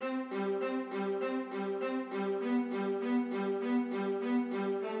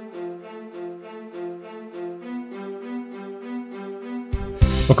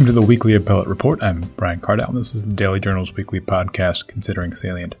Welcome to the Weekly Appellate Report. I'm Brian Cardell, and this is the Daily Journal's weekly podcast considering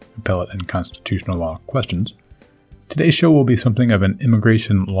salient appellate and constitutional law questions. Today's show will be something of an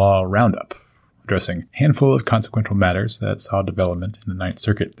immigration law roundup, addressing a handful of consequential matters that saw development in the Ninth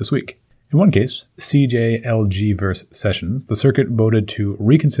Circuit this week. In one case, CJLG v. Sessions, the circuit voted to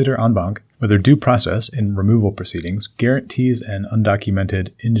reconsider en banc whether due process in removal proceedings guarantees an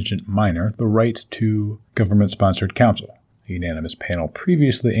undocumented indigent minor the right to government-sponsored counsel. A unanimous panel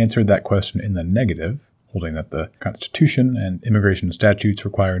previously answered that question in the negative, holding that the Constitution and immigration statutes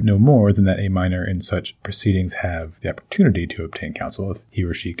require no more than that a minor in such proceedings have the opportunity to obtain counsel if he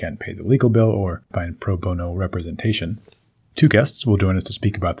or she can pay the legal bill or find pro bono representation. Two guests will join us to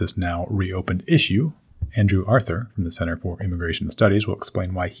speak about this now reopened issue. Andrew Arthur from the Center for Immigration Studies will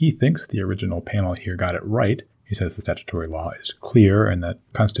explain why he thinks the original panel here got it right. He says the statutory law is clear and that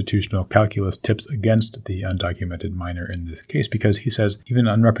constitutional calculus tips against the undocumented minor in this case because he says even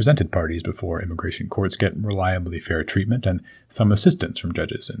unrepresented parties before immigration courts get reliably fair treatment and some assistance from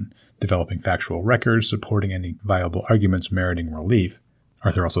judges in developing factual records supporting any viable arguments meriting relief.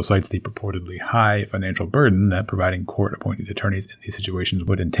 Arthur also cites the purportedly high financial burden that providing court-appointed attorneys in these situations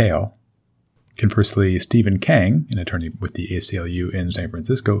would entail. Conversely, Stephen Kang, an attorney with the ACLU in San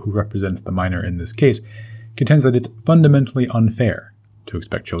Francisco who represents the minor in this case, contends that it's fundamentally unfair to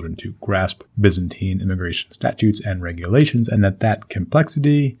expect children to grasp Byzantine immigration statutes and regulations, and that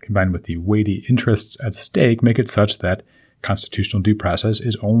complexity, combined with the weighty interests at stake, make it such that constitutional due process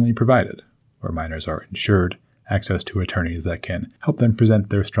is only provided where minors are ensured access to attorneys that can help them present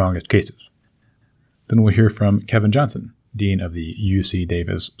their strongest cases. Then we'll hear from Kevin Johnson, Dean of the UC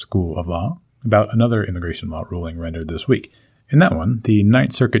Davis School of Law, about another immigration law ruling rendered this week. In that one, the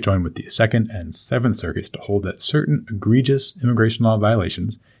Ninth Circuit joined with the Second and Seventh Circuits to hold that certain egregious immigration law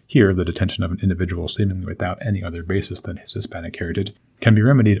violations, here the detention of an individual seemingly without any other basis than his Hispanic heritage, can be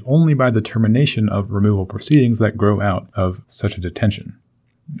remedied only by the termination of removal proceedings that grow out of such a detention.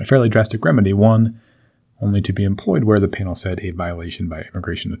 A fairly drastic remedy, one only to be employed where the panel said a violation by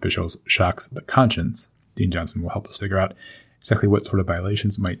immigration officials shocks the conscience. Dean Johnson will help us figure out exactly what sort of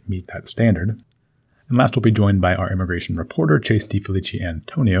violations might meet that standard. And last, we'll be joined by our immigration reporter, Chase DiFelice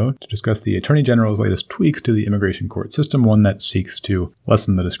Antonio, to discuss the Attorney General's latest tweaks to the immigration court system, one that seeks to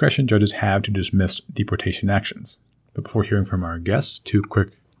lessen the discretion judges have to dismiss deportation actions. But before hearing from our guests, two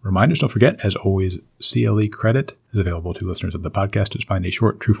quick reminders. Don't forget, as always, CLE credit is available to listeners of the podcast. Just find a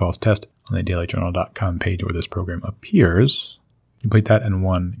short true-false test on the dailyjournal.com page where this program appears. Complete that and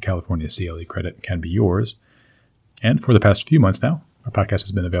one California CLE credit can be yours. And for the past few months now, our podcast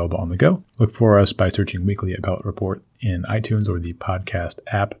has been available on the go. Look for us by searching Weekly Appellate Report in iTunes or the podcast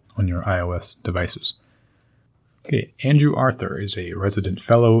app on your iOS devices. Okay, Andrew Arthur is a resident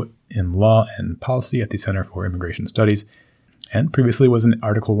fellow in law and policy at the Center for Immigration Studies and previously was an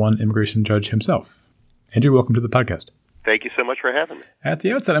Article I immigration judge himself. Andrew, welcome to the podcast. Thank you so much for having me. At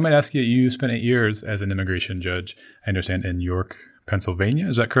the outset, I might ask you, you spent 8 years as an immigration judge, I understand, in York, Pennsylvania.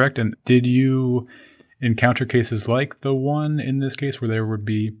 Is that correct? And did you encounter cases like the one in this case where there would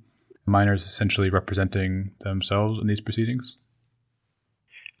be minors essentially representing themselves in these proceedings?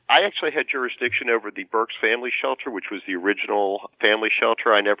 I actually had jurisdiction over the Burke's Family Shelter, which was the original family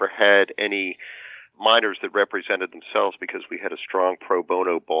shelter. I never had any minors that represented themselves because we had a strong pro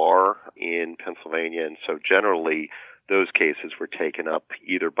bono bar in Pennsylvania, and so generally those cases were taken up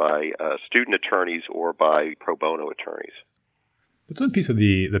either by student attorneys or by pro bono attorneys. That's one piece of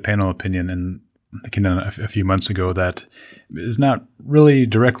the panel opinion, and I came down a few months ago, that is not really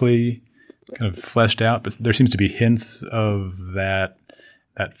directly kind of fleshed out, but there seems to be hints of that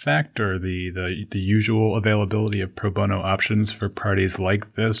fact or the usual availability of pro bono options for parties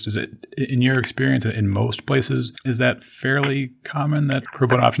like this. Is it, in your experience, in most places, is that fairly common that pro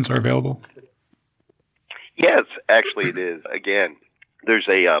bono options are available? Yes, actually it is. Again, there's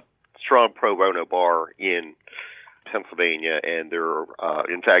a strong pro bono bar in Pennsylvania, and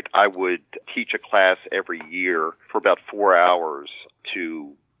in fact, I would teach a class every year for about 4 hours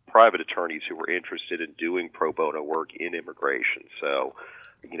to private attorneys who were interested in doing pro bono work in immigration. So,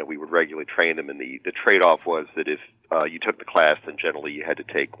 we would regularly train them, and the trade-off was that if you took the class, then generally you had to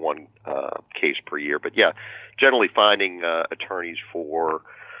take one case per year. But yeah, generally finding attorneys for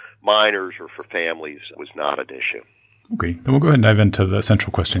minors or for families was not an issue. Okay, then we'll go ahead and dive into the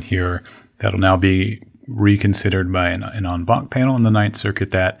central question here that'll now be reconsidered by an en banc panel in the Ninth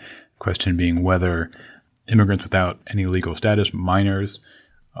Circuit, that question being whether immigrants without any legal status, minors,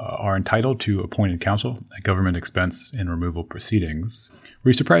 are entitled to appointed counsel at government expense in removal proceedings. Were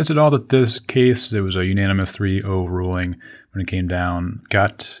you surprised at all that this case, it was a unanimous 3-0 ruling when it came down,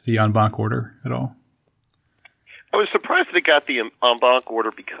 got the en banc order at all? I was surprised that it got the en banc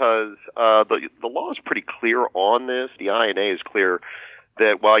order because the law is pretty clear on this. The INA is clear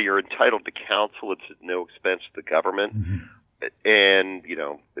that while you're entitled to counsel, it's at no expense to the government. And,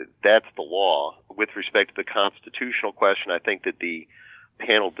 that's the law. With respect to the constitutional question, I think that the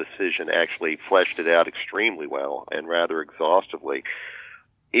panel decision actually fleshed it out extremely well and rather exhaustively.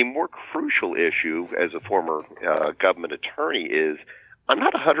 A more crucial issue as a former government attorney is I'm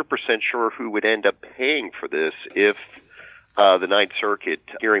not 100% sure who would end up paying for this if the Ninth Circuit,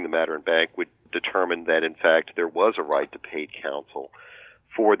 hearing the matter in bank, would determine that, in fact, there was a right to paid counsel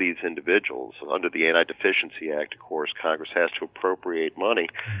for these individuals. Under the Anti-Deficiency Act, of course, Congress has to appropriate money,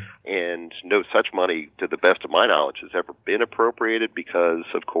 and no such money, to the best of my knowledge, has ever been appropriated because,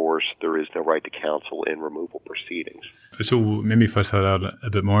 of course, there is no right to counsel in removal proceedings. So maybe flesh that out a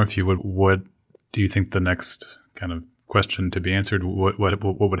bit more, if you would. What do you think the next kind of question to be answered, what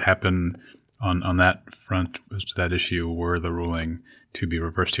would happen on that front as to that issue were the ruling to be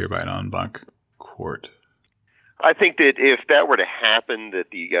reversed here by an en banc court? I think that if that were to happen, that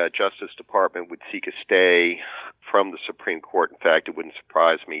the Justice Department would seek a stay from the Supreme Court. In fact, it wouldn't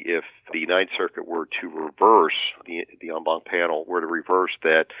surprise me if the Ninth Circuit were to reverse, the en banc panel were to reverse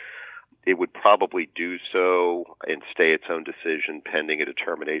that, it would probably do so and stay its own decision pending a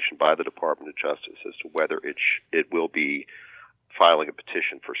determination by the Department of Justice as to whether it will be filing a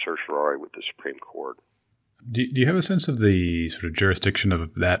petition for certiorari with the Supreme Court. Do you have a sense of the sort of jurisdiction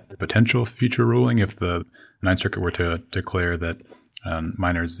of that potential future ruling if the Ninth Circuit were to declare that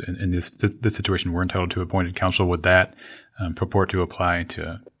minors in this situation were entitled to appointed counsel? Would that purport to apply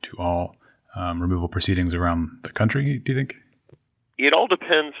to all removal proceedings around the country, do you think? It all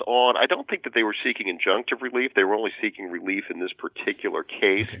depends on, I don't think that they were seeking injunctive relief. They were only seeking relief in this particular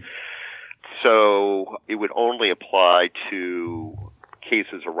case. Okay. So it would only apply to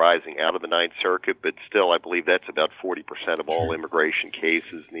cases arising out of the Ninth Circuit, but still I believe that's about 40% of all immigration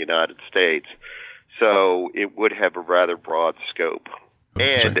cases in the United States. So it would have a rather broad scope.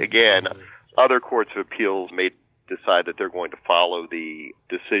 And again, other courts of appeals may decide that they're going to follow the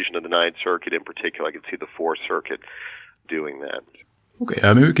decision of the Ninth Circuit. In particular, I could see the Fourth Circuit doing that. Okay,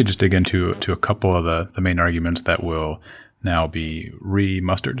 maybe we could just dig into a couple of the main arguments that will now be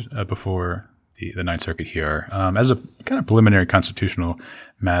re-mustered before the Ninth Circuit here. As a kind of preliminary constitutional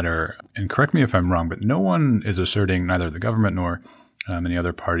matter, and correct me if I'm wrong, but no one is asserting, neither the government nor any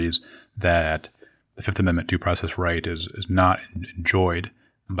other parties, that the Fifth Amendment due process right is not enjoyed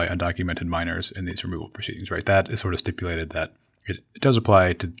by undocumented minors in these removal proceedings, right? That is sort of stipulated that it does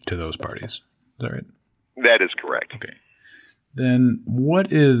apply to those parties. Is that right? That is correct. Okay. Then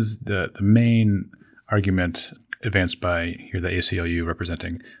what is the main argument advanced by here the ACLU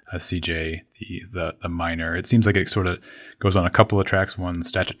representing CJ, the minor? It seems like it sort of goes on a couple of tracks, one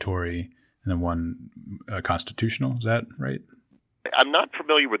statutory and then one constitutional. Is that right? I'm not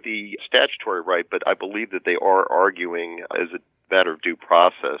familiar with the statutory right, but I believe that they are arguing as a matter of due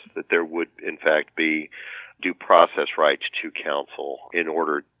process that there would, in fact, be due process rights to counsel in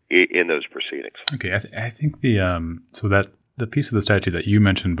those proceedings. Okay, I think the piece of the statute that you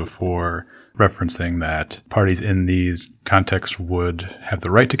mentioned before, referencing that parties in these contexts would have the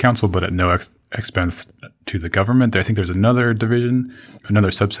right to counsel, but at no expense to the government. I think there's another division,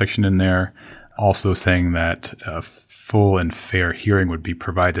 another subsection in there, also saying that a full and fair hearing would be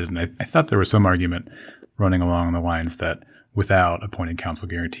provided. And I thought there was some argument running along the lines that without appointed counsel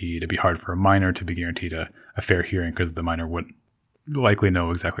guarantee, it'd be hard for a minor to be guaranteed a fair hearing because the minor wouldn't likely know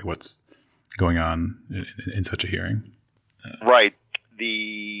exactly what's going on in such a hearing. Right.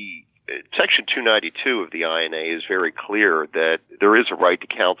 The Section 292 of the INA is very clear that there is a right to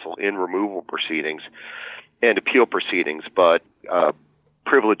counsel in removal proceedings and appeal proceedings, but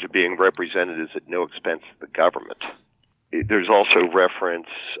privilege of being represented is at no expense to the government. There's also reference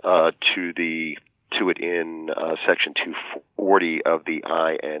to it in Section 240 of the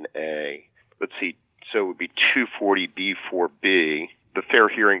INA. Let's see. So it would be 240B4B. The fair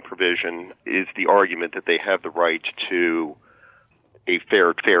hearing provision is the argument that they have the right to a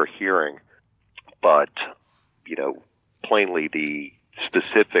fair hearing, but, plainly the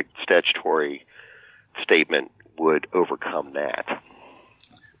specific statutory statement would overcome that.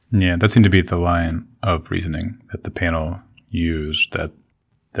 Yeah, that seemed to be the line of reasoning that the panel used, that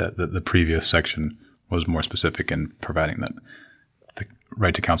the previous section was more specific in providing that the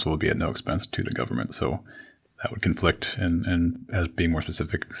right to counsel would be at no expense to the government. So that would conflict and as being more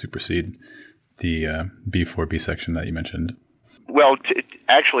specific, supersede the B4B section that you mentioned. Well,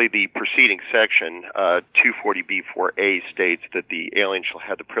 actually, the preceding section, 240B4A, states that the alien shall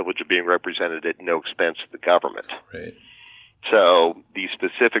have the privilege of being represented at no expense to the government. Right. So the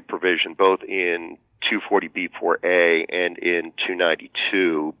specific provision, both in 240B4A and in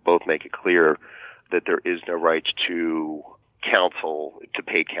 292 both make it clear that there is no right to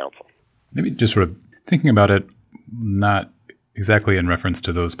paid counsel. Maybe just sort of thinking about it, not exactly in reference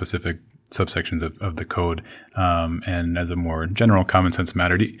to those specific subsections of the code, and as a more general common sense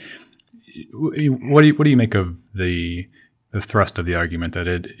matter, what do you make of the thrust of the argument that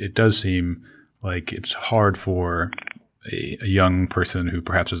it does seem like it's hard for a young person who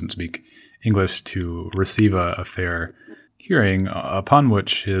perhaps doesn't speak English to receive a fair hearing upon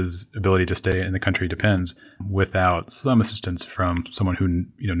which his ability to stay in the country depends, without some assistance from someone who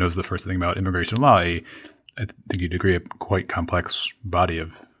knows the first thing about immigration law, I think you'd agree, a quite complex body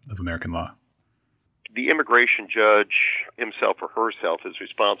of American law. The immigration judge himself or herself is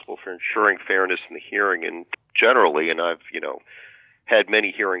responsible for ensuring fairness in the hearing, and generally, and I've had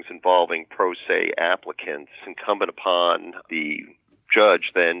many hearings involving pro se applicants, incumbent upon the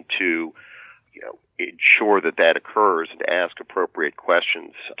judge then to ensure that occurs and to ask appropriate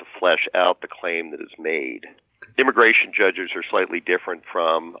questions to flesh out the claim that is made. Immigration judges are slightly different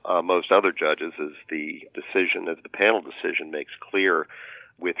from most other judges, as the panel decision makes clear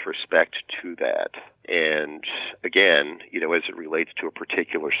with respect to that. And again, as it relates to a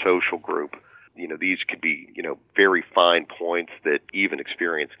particular social group, these could be, very fine points that even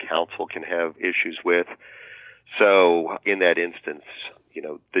experienced counsel can have issues with. So in that instance,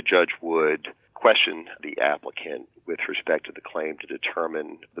 the judge would question the applicant with respect to the claim to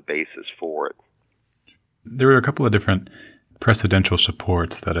determine the basis for it. There are a couple of different precedential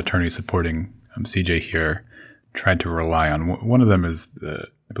supports that attorneys supporting CJ here tried to rely on. One of them is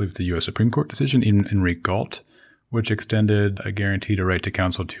I believe it's the U.S. Supreme Court decision in re Galt, which extended a guaranteed right to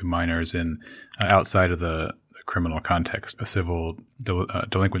counsel to minors in outside of the criminal context, a civil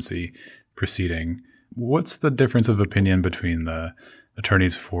delinquency proceeding. What's the difference of opinion between the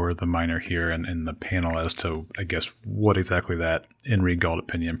attorneys for the minor here and the panel as to, I guess, what exactly that in re Galt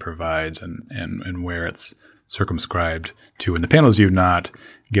opinion provides and where it's circumscribed to? And the panel's view not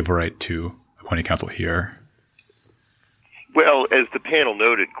give a right to appointed counsel here. Well, as the panel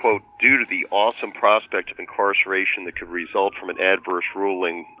noted, quote, due to the awesome prospect of incarceration that could result from an adverse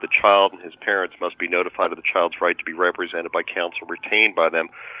ruling, the child and his parents must be notified of the child's right to be represented by counsel retained by them,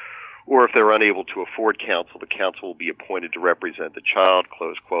 or if they're unable to afford counsel, the counsel will be appointed to represent the child,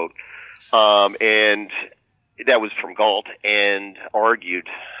 close quote. And that was from Galt, and argued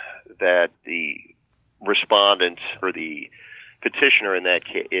that the respondent or the petitioner in that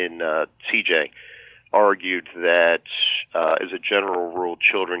in CJ argued that as a general rule,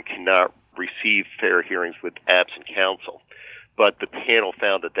 children cannot receive fair hearings with absent counsel. But the panel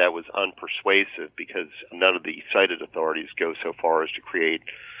found that was unpersuasive because none of the cited authorities go so far as to create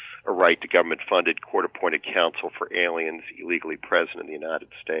a right to government-funded, court-appointed counsel for aliens illegally present in the United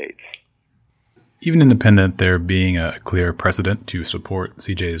States. Even independent there being a clear precedent to support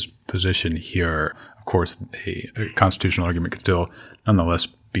CJ's position here, of course, a constitutional argument could still nonetheless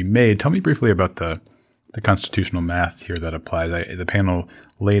be made. Tell me briefly about the constitutional math here that applies. The panel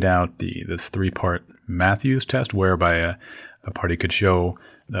laid out this three-part Matthews test, whereby a party could show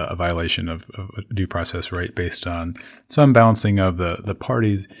a violation of a due process right based on some balancing of the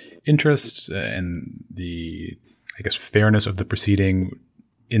party's interests and the, I guess, fairness of the proceeding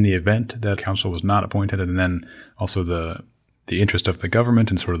in the event that counsel was not appointed, and then also the interest of the government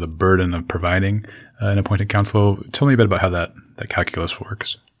and sort of the burden of providing an appointed counsel. Tell me a bit about how that calculus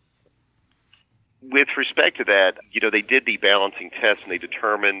works. With respect to that, they did the balancing test and they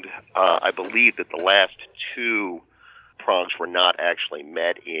determined, I believe, that the last two prongs were not actually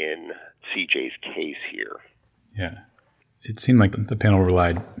met in CJ's case here. Yeah. It seemed like the panel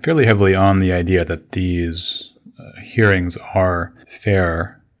relied fairly heavily on the idea that these hearings are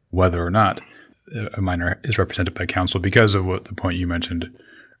fair whether or not a minor is represented by counsel, because of what the point you mentioned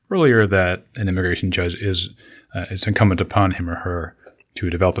earlier, that an immigration judge it's incumbent upon him or her to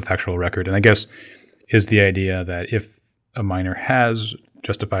develop a factual record. And I guess is the idea that if a minor has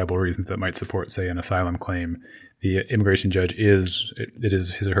justifiable reasons that might support, say, an asylum claim, the immigration judge it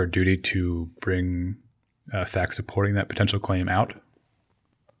is his or her duty to bring facts supporting that potential claim out?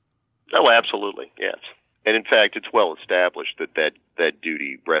 Oh, absolutely, yes. And in fact, it's well established that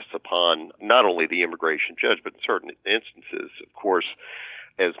duty rests upon not only the immigration judge, but in certain instances, of course,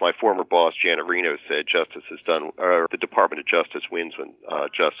 as my former boss, Janet Reno, said, justice is done, or the Department of Justice wins when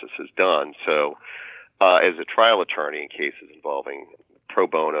justice is done. So as a trial attorney in cases involving pro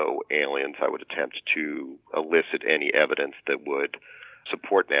bono aliens, I would attempt to elicit any evidence that would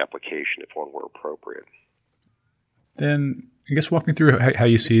support an application if one were appropriate. Then I guess walk me through how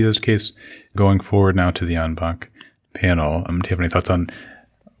you see this case going forward now to the en banc panel. Do you have any thoughts on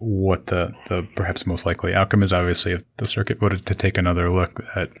what the perhaps most likely outcome is. Obviously, if the circuit voted to take another look,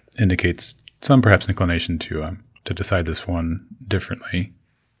 that indicates some perhaps inclination to decide this one differently.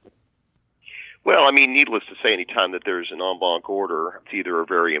 Well, I mean, needless to say, any time that there's an en banc order, it's either a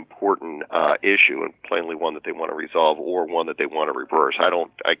very important issue and plainly one that they want to resolve, or one that they want to reverse.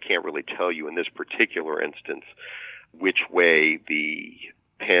 I can't really tell you in this particular instance which way the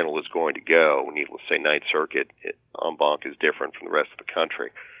panel is going to go. Needless to say, Ninth Circuit en banc is different from the rest of the country,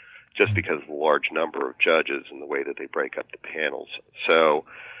 just because of the large number of judges and the way that they break up the panels. So,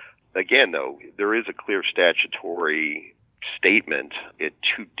 again, though, there is a clear statutory statement at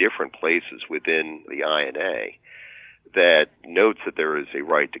two different places within the INA that notes that there is a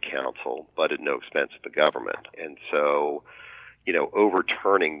right to counsel, but at no expense of the government. And so,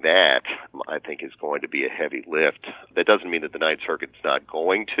 overturning that, I think, is going to be a heavy lift. That doesn't mean that the Ninth Circuit's not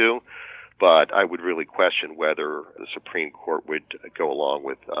going to, but I would really question whether the Supreme Court would go along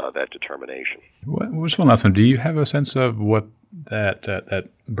with that determination. Just one last one. Do you have a sense of what that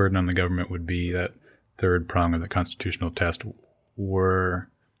burden on the government would be, that third prong of the constitutional test, were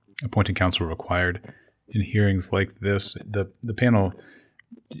appointing counsel required in hearings like this? The panel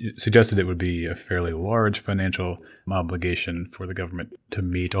suggested it would be a fairly large financial obligation for the government to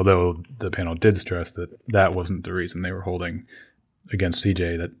meet, although the panel did stress that that wasn't the reason they were holding against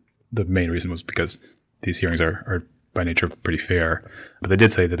CJ, that the main reason was because these hearings are by nature pretty fair. But they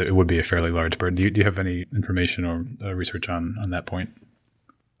did say that it would be a fairly large burden. Do you have any information or research on that point?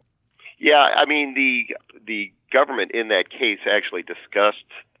 Yeah, I mean, the government in that case actually discussed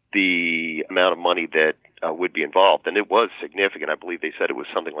the amount of money that would be involved, and it was significant. I believe they said it was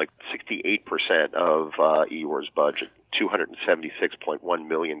something like 68% of EOR's budget, $276.1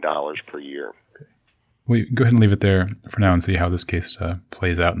 million per year. Okay. We go ahead and leave it there for now and see how this case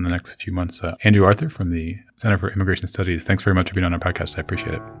plays out in the next few months. Andrew Arthur from the Center for Immigration Studies, thanks very much for being on our podcast. I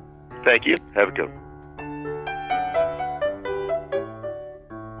appreciate it. Thank you. Have a good one.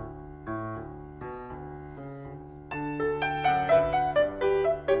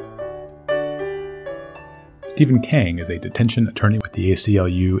 Stephen Kang is a detention attorney with the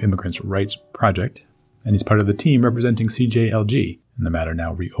ACLU Immigrants' Rights Project, and he's part of the team representing CJLG, and the matter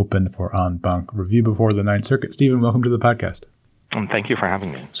now reopened for en banc review before the Ninth Circuit. Stephen, welcome to the podcast. Thank you for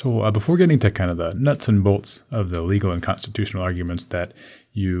having me. So before getting to kind of the nuts and bolts of the legal and constitutional arguments that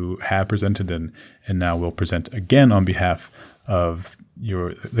you have presented and now will present again on behalf of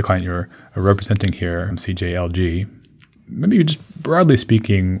the client you're representing here, CJLG, maybe just broadly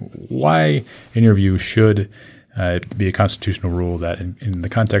speaking, why, in your view, should be a constitutional rule that in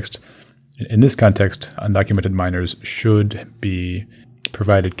this context, undocumented minors should be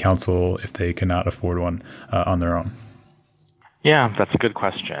provided counsel if they cannot afford one on their own? Yeah, that's a good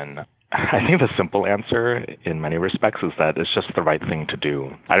question. I think the simple answer in many respects is that it's just the right thing to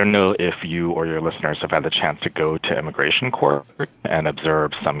do. I don't know if you or your listeners have had the chance to go to immigration court and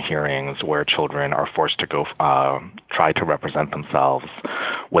observe some hearings where children are forced to go try to represent themselves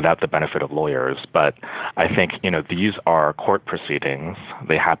without the benefit of lawyers. But I think, these are court proceedings.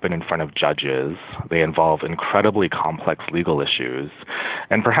 They happen in front of judges. They involve incredibly complex legal issues.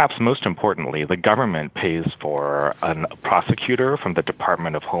 And perhaps most importantly, the government pays for a prosecutor from the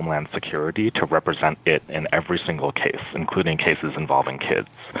Department of Homeland Security to represent it in every single case, including cases involving kids.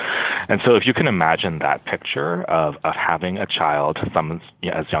 And so if you can imagine that picture of having a child, some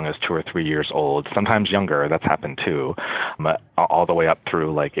as young as 2 or 3 years old, sometimes younger, that's happened too, all the way up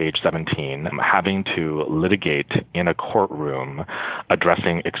through like age 17, having to litigate in a courtroom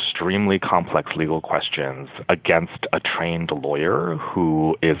addressing extremely complex legal questions against a trained lawyer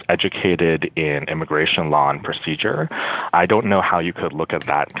who is educated in immigration law and procedure, I don't know how you could look at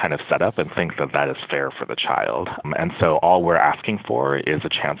that kind of setup and think that that is fair for the child. And so all we're asking for is a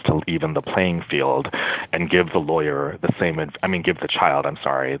chance to even the playing field and give the lawyer give the child,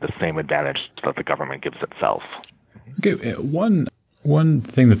 the same advantage that the government gives itself. Okay, one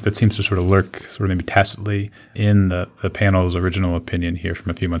thing that seems to sort of lurk, sort of maybe tacitly, in the panel's original opinion here from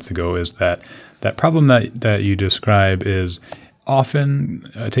a few months ago is that problem that you describe is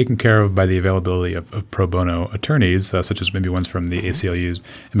often taken care of by the availability of pro bono attorneys, such as maybe ones from the ACLU's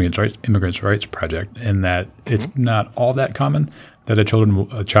Immigrants' Rights Project, and that it's not all that common that a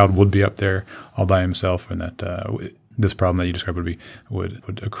child would be up there all by himself, and that this problem that you described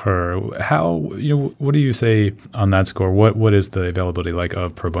would occur. How, what do you say on that score? What is the availability like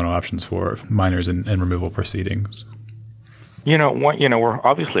of pro bono options for minors in removal proceedings? We're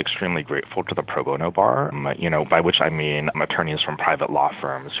obviously extremely grateful to the pro bono bar, by which I mean attorneys from private law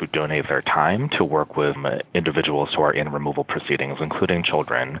firms who donate their time to work with individuals who are in removal proceedings, including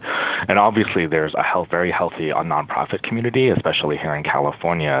children. And obviously there's a very healthy nonprofit community, especially here in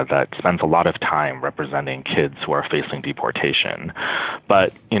California, that spends a lot of time representing kids who are facing deportation.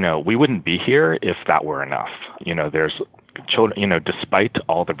 But, we wouldn't be here if that were enough. There's children, despite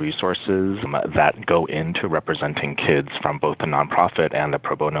all the resources that go into representing kids from both the nonprofit and the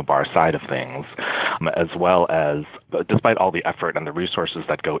pro bono bar side of things, as well as despite all the effort and the resources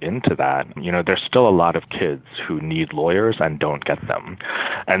that go into that, there's still a lot of kids who need lawyers and don't get them.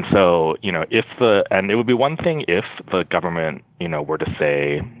 And so, and it would be one thing if the government, were to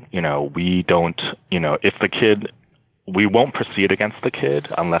say, we won't proceed against the kid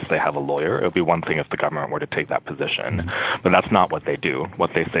unless they have a lawyer. It would be one thing if the government were to take that position. But that's not what they do.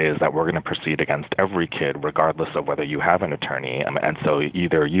 What they say is that we're going to proceed against every kid, regardless of whether you have an attorney. And so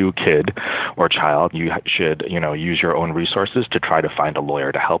either you, kid or child, you should, use your own resources to try to find a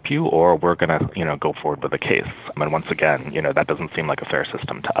lawyer to help you, or we're going to, go forward with the case. And once again, that doesn't seem like a fair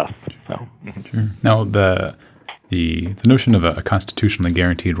system to us. So. Sure. Now, the notion of a constitutionally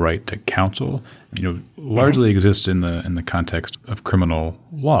guaranteed right to counsel, largely exists in the context of criminal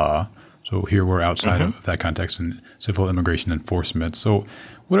law. So here we're outside of that context in civil immigration enforcement. So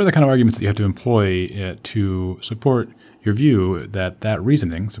what are the kind of arguments that you have to employ to support your view that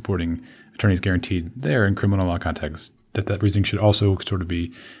reasoning, supporting attorneys guaranteed there in criminal law context, that reasoning should also sort of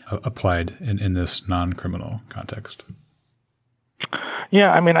be applied in this non-criminal context?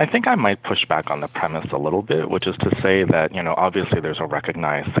 Yeah, I think I might push back on the premise a little bit, which is to say that, obviously there's a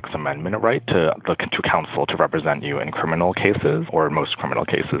recognized Sixth Amendment right to counsel to represent you in criminal cases, or most criminal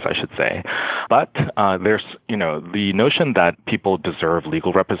cases, I should say. But there's, the notion that people deserve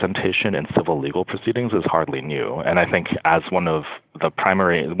legal representation in civil legal proceedings is hardly new. And I think as one of the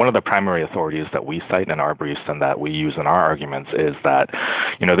primary authorities that we cite in our briefs and that we use in our arguments is that,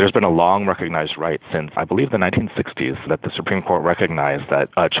 there's been a long recognized right since, I believe, the 1960s that the Supreme Court recognized that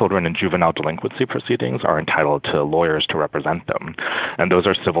children in juvenile delinquency proceedings are entitled to lawyers to represent them. And those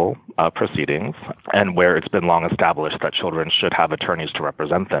are civil proceedings, and where it's been long established that children should have attorneys to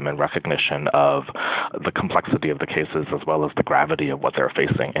represent them in recognition of the complexity of the cases as well as the gravity of what they're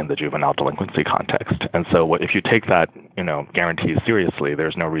facing in the juvenile delinquency context. And so if you take that, guarantee seriously,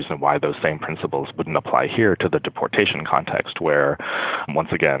 there's no reason why those same principles wouldn't apply here to the deportation context, where, once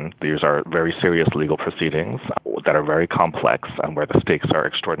again, these are very serious legal proceedings that are very complex and where the stakes are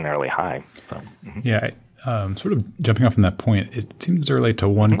extraordinarily high. So, Yeah, sort of jumping off from that point, it seems to relate to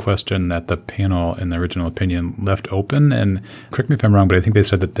one question that the panel in the original opinion left open. And correct me if I'm wrong, but I think they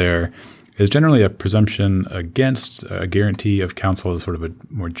said that there is generally a presumption against a guarantee of counsel as sort of a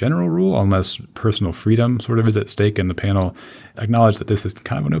more general rule, unless personal freedom sort of is at stake. And the panel acknowledged that this is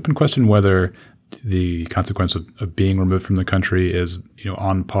kind of an open question, whether the consequence of being removed from the country is,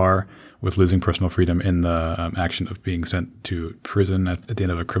 on par with losing personal freedom in the action of being sent to prison at the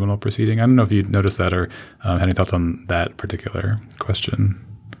end of a criminal proceeding. I don't know if you noticed that or had any thoughts on that particular question.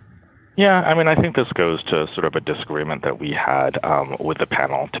 Yeah, I think this goes to sort of a disagreement that we had with the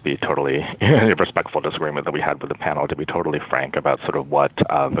panel, to be totally a respectful disagreement that we had with the panel, to be totally frank about sort of what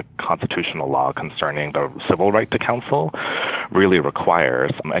the constitutional law concerning the civil right to counsel really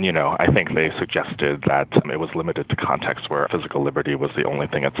requires. And, I think they suggested that it was limited to contexts where physical liberty was the only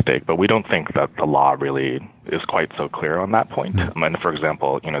thing at stake. But we don't think that the law really is quite so clear on that point. And for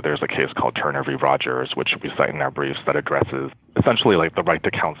example, there's a case called Turner v. Rogers, which we cite in our briefs, that addresses essentially like the right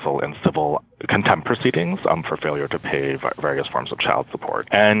to counsel in civil contempt proceedings for failure to pay various forms of child support.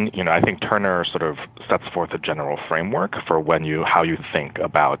 And, I think Turner sort of sets forth a general framework for how you think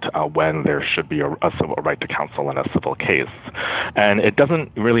about when there should be a right to counsel in a civil case. And it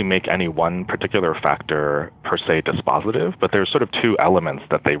doesn't really make any one particular factor per se dispositive, but there's sort of two elements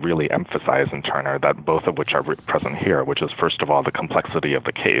that they really emphasize in Turner, that both of which are present here, which is first of all the complexity of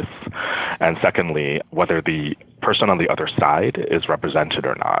the case, and secondly, whether the person on the other side is represented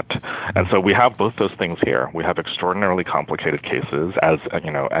or not. And so we have both those things here. We have extraordinarily complicated cases, as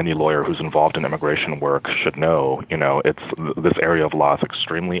any lawyer who's involved in immigration work should know. This area of law is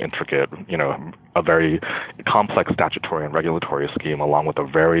extremely intricate, a very complex statutory and regulatory scheme, along with a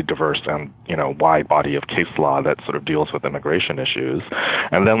very diverse and wide body of case law that sort of deals with immigration issues.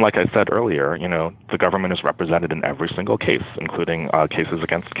 And then, like I said earlier, the government is represented in every single case, including cases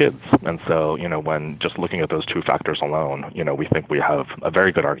against kids. And so, when just looking at those two factors alone, we think we have a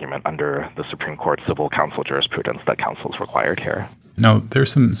very good argument under the Supreme Court civil counsel jurisprudence that counsel is required here. Now,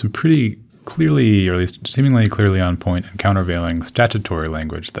 there's some pretty clearly, or at least seemingly clearly on point and countervailing statutory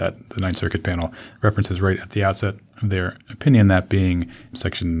language that the Ninth Circuit panel references right at the outset of their opinion, that being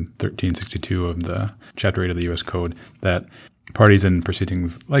Section 1362 of the Chapter 8 of the U.S. Code, that parties in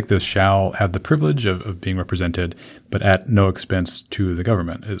proceedings like this shall have the privilege of being represented, but at no expense to the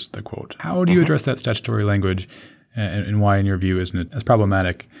government, is the quote. How do you address that statutory language, and why, in your view, isn't it as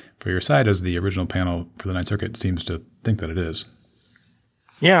problematic for your side as the original panel for the Ninth Circuit seems to think that it is?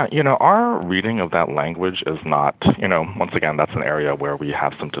 Yeah, our reading of that language is not, once again, that's an area where we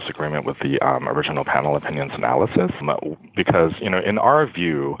have some disagreement with the original panel opinions analysis, because, in our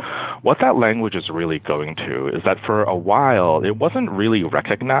view, what that language is really going to is that for a while, it wasn't really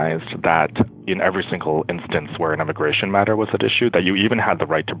recognized that in every single instance where an immigration matter was at issue, that you even had the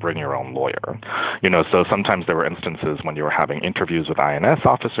right to bring your own lawyer. So sometimes there were instances when you were having interviews with INS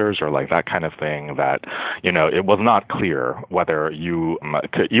officers or like that kind of thing that, it was not clear whether you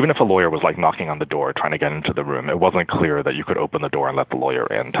even if a lawyer was like knocking on the door trying to get into the room, it wasn't clear that you could open the door and let the lawyer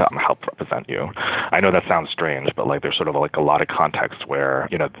in to help represent you. I know that sounds strange, but like there's sort of like a lot of context where,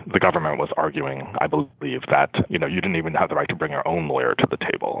 the government was arguing, I believe, that, you didn't even have the right to bring your own lawyer to the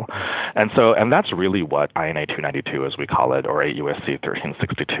table. And that's really what INA 292, as we call it, or 8 U.S.C.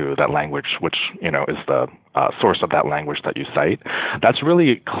 1362, that language, which, is the source of that language that you cite, that's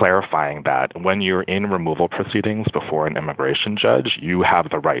really clarifying that when you're in removal proceedings before an immigration judge, you have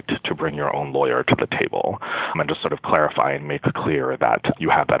the right to bring your own lawyer to the table, and just sort of clarify and make clear that you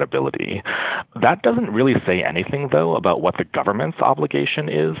have that ability. That doesn't really say anything, though, about what the government's obligation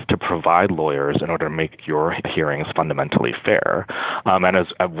is to provide lawyers in order to make your hearings fundamentally fair. And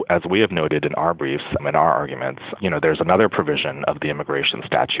as we have noted in our briefs, in our arguments, there's another provision of the immigration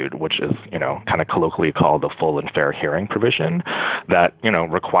statute, which is, kind of colloquially called the full and fair hearing provision, that,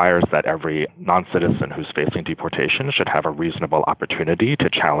 requires that every non-citizen who's facing deportation should have a reasonable opportunity to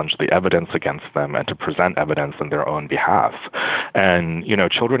challenge the evidence against them and to present evidence on their own behalf. And,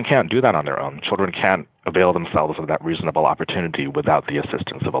 children can't do that on their own. Children can't avail themselves of that reasonable opportunity without the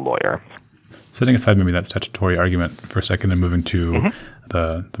assistance of a lawyer. Setting aside maybe that statutory argument for a second and moving to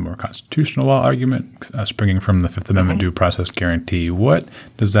the more constitutional law argument springing from the Fifth Amendment due process guarantee, what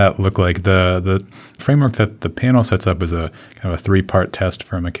does that look like? The framework that the panel sets up is a kind of a three-part test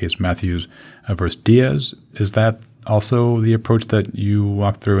from a case Matthews versus Diaz. Is that also the approach that you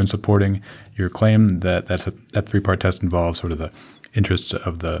walk through in supporting your claim that that three-part test involves sort of the interests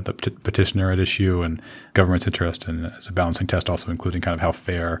of the petitioner at issue and government's interest, and as a balancing test also including kind of how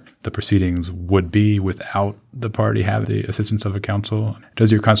fair the proceedings would be without the party having the assistance of a counsel? Does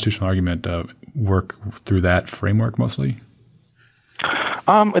your constitutional argument work through that framework mostly?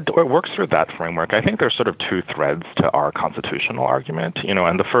 It works through that framework. I think there's sort of two threads to our constitutional argument,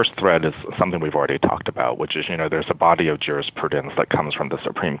 and the first thread is something we've already talked about, which is, there's a body of jurisprudence that comes from the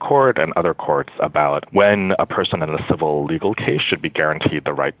Supreme Court and other courts about when a person in a civil legal case should be guaranteed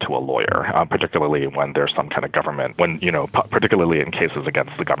the right to a lawyer, particularly when there's some kind of government, particularly in cases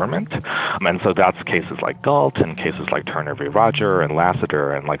against the government. And so that's cases like Galt and cases like Turner v. Roger and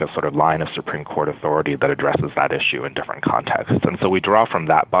Lassiter and like a sort of line of Supreme Court authority that addresses that issue in different contexts. And so we draw from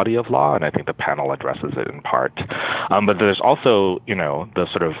that body of law, and I think the panel addresses it in part. But there's also, the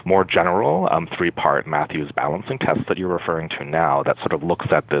sort of more general three-part Matthews balancing test that you're referring to now that sort of looks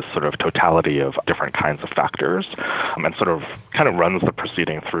at this sort of totality of different kinds of factors and sort of kind of runs the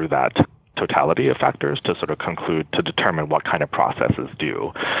proceeding through that totality of factors to sort of conclude, to determine what kind of process is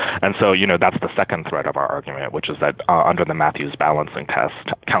due. And so, that's the second thread of our argument, which is that under the Matthews balancing test,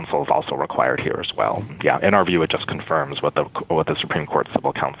 counsel is also required here as well. Yeah, in our view, it just confirms what the Supreme Court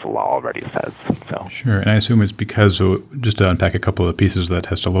civil counsel law already says. So sure, and I assume it's because, so just to unpack a couple of pieces of that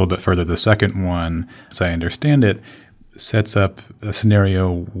test a little bit further, the second one, as I understand it, sets up a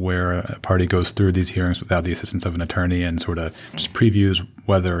scenario where a party goes through these hearings without the assistance of an attorney and sort of just previews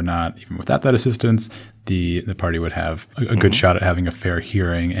whether or not, even without that assistance, the party would have a good shot at having a fair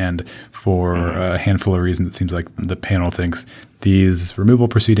hearing. And for a handful of reasons, it seems like the panel thinks these removal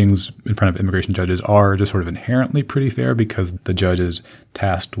proceedings in front of immigration judges are just sort of inherently pretty fair because the judge is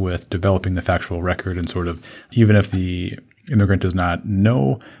tasked with developing the factual record, and sort of, even if the immigrant does not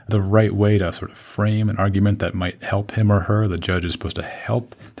know the right way to sort of frame an argument that might help him or her, the judge is supposed to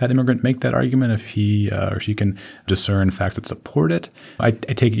help that immigrant make that argument if he or she can discern facts that support it. I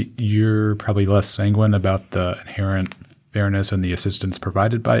take it you're probably less sanguine about the inherent fairness and the assistance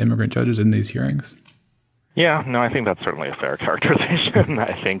provided by immigrant judges in these hearings? Yeah, no, I think that's certainly a fair characterization.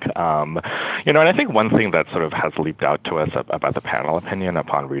 I think, and I think one thing that sort of has leaped out to us about the panel opinion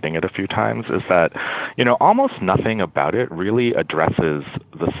upon reading it a few times is that, almost nothing about it really addresses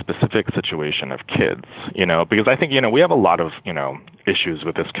the specific situation of kids, because I think, we have a lot of, issues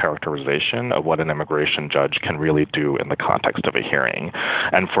with this characterization of what an immigration judge can really do in the context of a hearing.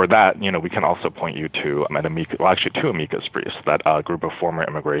 And for that, we can also point you to two amicus briefs that a group of former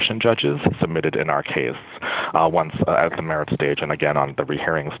immigration judges submitted in our case, once at the merit stage and again on the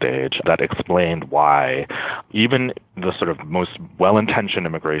rehearing stage, that explained why even the sort of most well-intentioned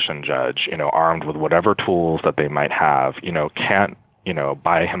immigration judge, armed with whatever tools that they might have, can't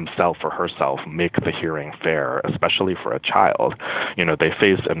by himself or herself make the hearing fair, especially for a child. They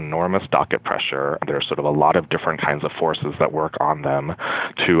face enormous docket pressure. There's sort of a lot of different kinds of forces that work on them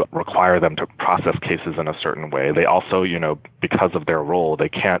to require them to process cases in a certain way. They also, because of their role, they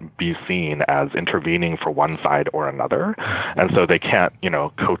can't be seen as intervening for one side or another. And so they can't,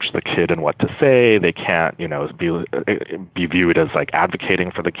 coach the kid in what to say. They can't, be viewed as like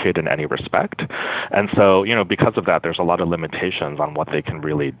advocating for the kid in any respect. And so, because of that, there's a lot of limitations on what they can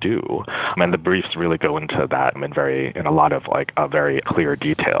really do. And the briefs really go into that in a lot of a very clear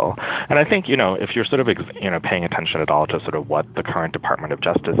detail. And I think, if you're sort of, paying attention at all to sort of what the current Department of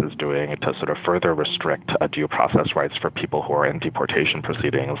Justice is doing to sort of further restrict due process rights for people who are in deportation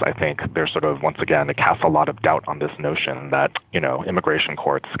proceedings, I think there's sort of, once again, it casts a lot of doubt on this notion that, immigration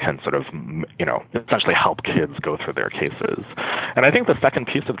courts can sort of, essentially help kids go through their cases. And I think the second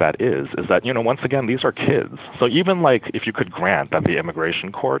piece of that is that, once again, these are kids. So even if you could grant that the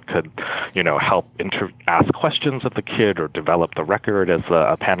immigration court could, help ask questions of the kid or develop the record, as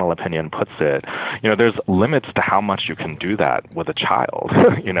a panel opinion puts it, there's limits to how much you can do that with a child.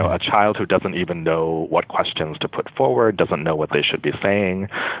 A child who doesn't even know what questions to put forward, doesn't know what they should be saying,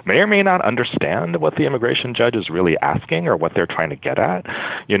 may or may not understand what the immigration judge is really asking or what they're trying to get at.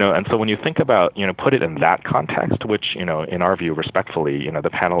 And so when you think about, put it in that context, which, in our view, respectfully, the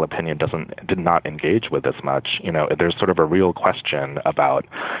panel opinion did not engage with as much, there's sort of a real question about,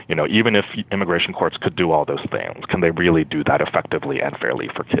 even if immigration courts could do all those things, can they really do that effectively and fairly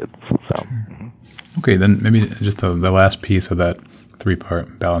for kids? So, Okay, then maybe just the last piece of that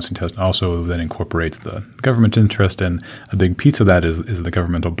three-part balancing test also then incorporates the government interest, and a big piece of that is the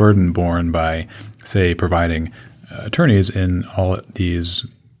governmental burden borne by, say, providing attorneys in all these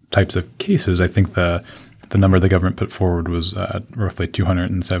types of cases. I think the number the government put forward was roughly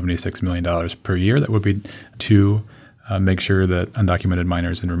 $276 million per year. That would be to make sure that undocumented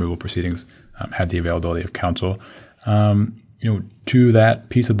minors in removal proceedings had the availability of counsel. To that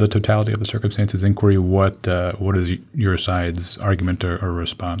piece of the totality of the circumstances inquiry, what is your side's argument or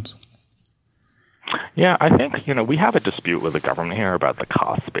response? Yeah, I think, we have a dispute with the government here about the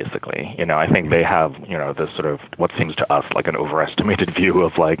costs, basically. I think they have, this sort of what seems to us like an overestimated view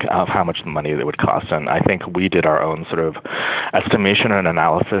of how much money it would cost. And I think we did our own sort of estimation and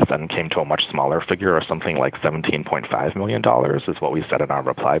analysis and came to a much smaller figure, or something like $17.5 million is what we said in our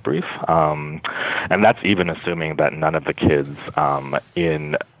reply brief. And that's even assuming that none of the kids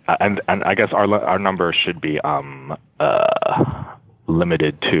and I guess our numbers should be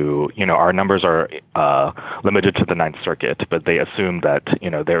limited to, our numbers are limited to the Ninth Circuit, but they assume that,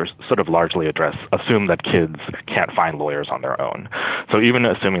 they're sort of largely assume that kids can't find lawyers on their own. So even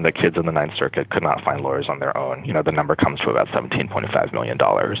assuming that kids in the Ninth Circuit could not find lawyers on their own, the number comes to about $17.5 million.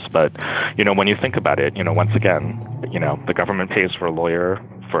 But, when you think about it, once again, the government pays for a lawyer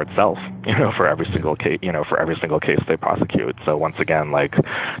for itself, for every single case they prosecute. So once again,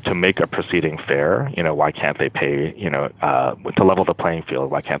 to make a proceeding fair, why can't they pay, to level the playing field,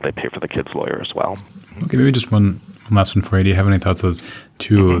 why can't they pay for the kid's lawyer as well? Okay, maybe just one last one for you. Do you have any thoughts as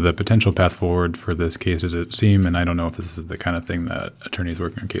to the potential path forward for this case? Does it seem, and I don't know if this is the kind of thing that attorneys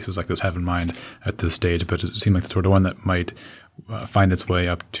working on cases like this have in mind at this stage, but does it seem like the sort of one that might find its way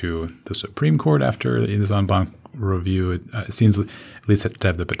up to the Supreme Court after this en banc review? It seems at least to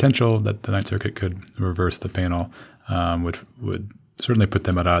have the potential that the Ninth Circuit could reverse the panel, which would certainly put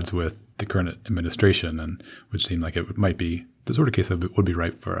them at odds with the current administration, and which seemed like it might be the sort of case that would be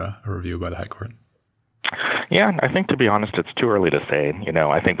ripe for a review by the High Court. Yeah, I think, to be honest, it's too early to say.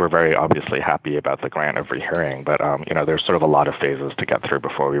 I think we're very obviously happy about the grant of rehearing, but, there's sort of a lot of phases to get through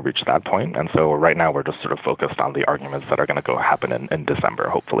before we reach that point. And so right now we're just sort of focused on the arguments that are going to happen in December,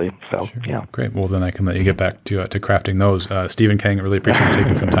 hopefully. So, sure. Yeah. Great. Well, then I can let you get back to crafting those. Stephen Kang, I really appreciate you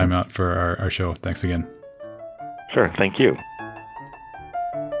taking some time out for our show. Thanks again. Sure. Thank you.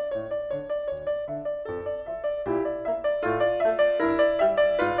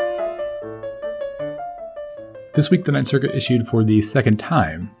 This week, the Ninth Circuit issued for the second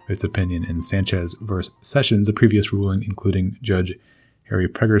time its opinion in Sanchez v. Sessions. The previous ruling, including Judge Harry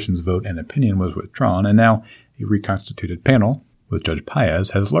Pregerson's vote and opinion, was withdrawn, and now a reconstituted panel, with Judge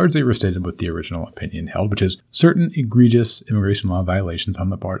Paez, has largely restated what the original opinion held, which is certain egregious immigration law violations on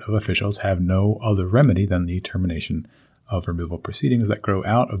the part of officials have no other remedy than the termination of removal proceedings that grow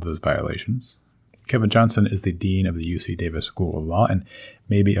out of those violations. Kevin Johnson is the Dean of the UC Davis School of Law and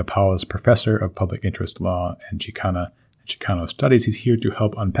maybe Apollo's Professor of Public Interest Law and Chicano Studies. He's here to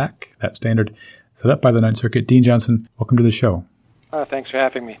help unpack that standard set up by the Ninth Circuit. Dean Johnson, welcome to the show. Thanks for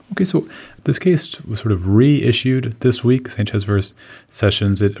having me. Okay, so this case was sort of reissued this week, Sanchez versus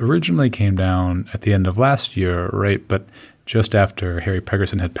Sessions. It originally came down at the end of last year, right? But just after Harry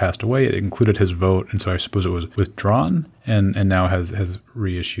Pregerson had passed away, it included his vote, and so I suppose it was withdrawn and now has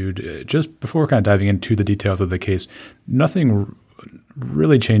reissued. Just before kind of diving into the details of the case, nothing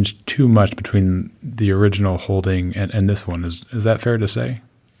really changed too much between the original holding and this one. Is that fair to say?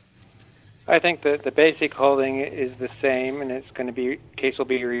 I think that the basic holding is the same, and case will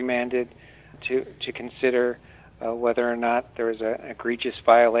be remanded to consider whether or not there was an egregious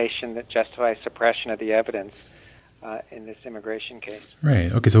violation that justifies suppression of the evidence in this immigration case.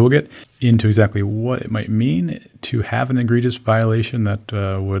 Right. Okay, so we'll get into exactly what it might mean to have an egregious violation that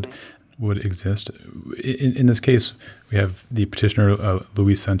would exist. In this case, we have the petitioner,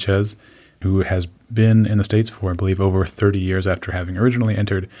 Luis Sanchez, who has been in the States for, I believe, over 30 years after having originally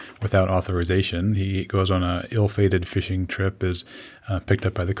entered without authorization. He goes on a ill-fated fishing trip, is picked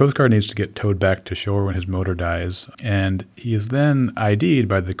up by the Coast Guard, needs to get towed back to shore when his motor dies. And he is then ID'd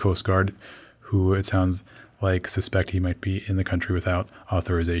by the Coast Guard, who it sounds like suspect he might be in the country without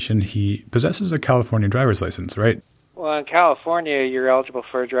authorization. He possesses a California driver's license, right? Well, in California, you're eligible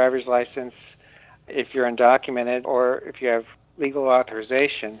for a driver's license if you're undocumented or if you have legal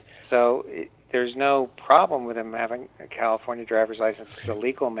authorization. So there's no problem with him having a California driver's license. It's a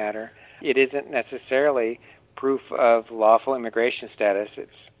legal matter. It isn't necessarily proof of lawful immigration status.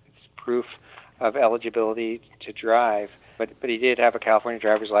 It's proof of eligibility to drive. But he did have a California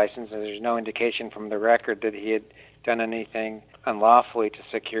driver's license, and there's no indication from the record that he had done anything unlawfully to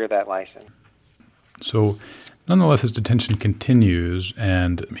secure that license. So nonetheless, his detention continues,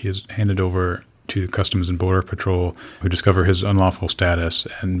 and he is handed over to Customs and Border Patrol, who discover his unlawful status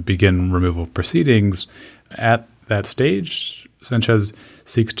and begin removal proceedings. At that stage, Sanchez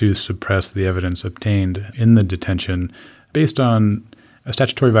seeks to suppress the evidence obtained in the detention based on a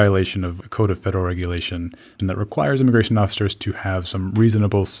statutory violation of a code of federal regulation and that requires immigration officers to have some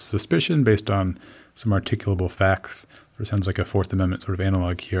reasonable suspicion based on some articulable facts. It sounds like a Fourth Amendment sort of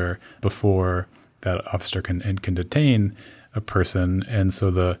analog here before that officer can detain a person. And so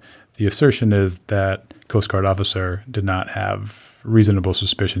the assertion is that Coast Guard officer did not have reasonable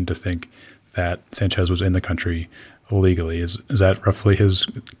suspicion to think that Sanchez was in the country illegally. Is that roughly his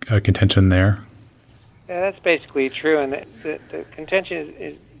contention there? Yeah, that's basically true. And the contention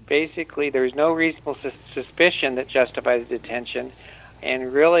is basically there's no reasonable suspicion that justifies detention.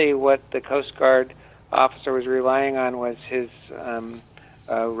 And really what the Coast Guard officer was relying on was his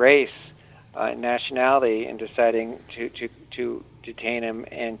race, nationality, in deciding to detain him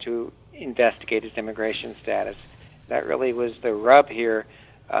and to investigate his immigration status. That really was the rub here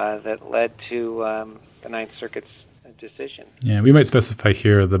that led to the Ninth Circuit's decision. Yeah, we might specify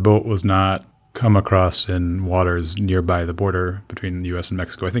here the boat was not come across in waters nearby the border between the U.S. and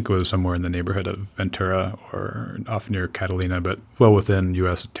Mexico. I think it was somewhere in the neighborhood of Ventura or off near Catalina, but well within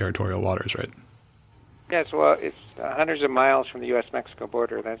U.S. territorial waters, right? Yes, well, it's hundreds of miles from the U.S.-Mexico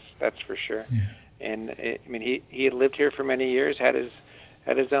border. That's for sure. Yeah. And he had lived here for many years, had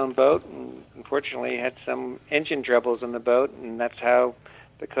his own boat, and unfortunately had some engine troubles in the boat, and that's how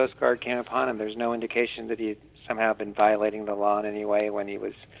the Coast Guard came upon him. There's no indication that he had somehow been violating the law in any way when he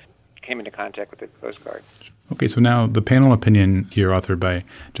came into contact with the Coast Guard. Okay, so now the panel opinion here, authored by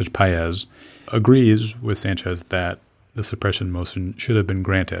Judge Paez, agrees with Sanchez that the suppression motion should have been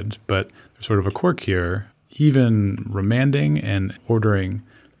granted, but there's sort of a quirk here. Even remanding and ordering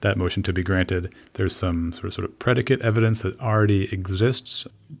that motion to be granted, there's some sort of predicate evidence that already exists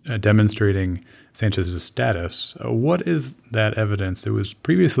demonstrating Sanchez's status. What is that evidence? It was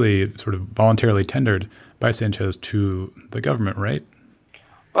previously sort of voluntarily tendered by Sanchez to the government, right?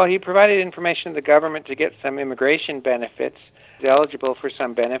 Well, he provided information to the government to get some immigration benefits. He's eligible for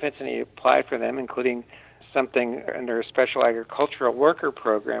some benefits, and he applied for them, including something under a special agricultural worker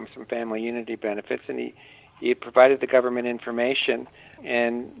program, some family unity benefits, and he provided the government information,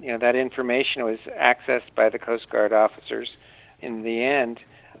 and that information was accessed by the Coast Guard officers. In the end,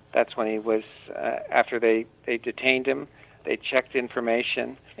 that's when he was, after they detained him, they checked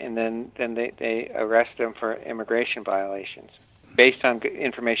information, and then they arrested him for immigration violations. Based on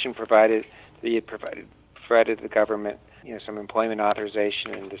information provided, he had provided the government, some employment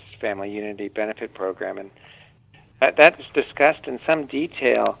authorization in this family unity benefit program, and that is discussed in some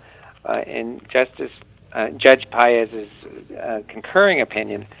detail in Judge Paez's concurring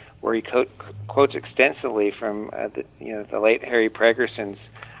opinion, where he quotes extensively from the late Harry Pregerson's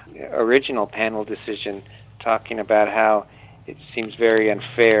original panel decision, talking about how it seems very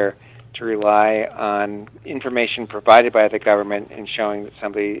unfair to rely on information provided by the government in showing that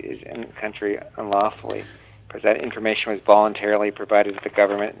somebody is in the country unlawfully, because that information was voluntarily provided to the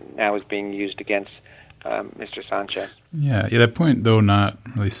government and now is being used against Mr. Sanchez. Yeah, that point, though not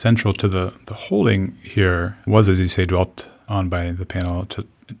really central to the holding here, was, as you say, dwelt on by the panel to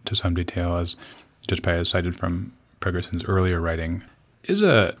some detail, as Judge Paez cited from Pregerson's earlier writing. Is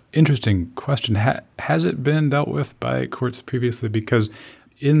a interesting question. Has it been dealt with by courts previously? Because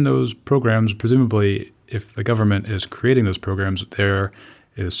in those programs, presumably, if the government is creating those programs, there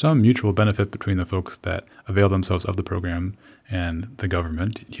is some mutual benefit between the folks that avail themselves of the program and the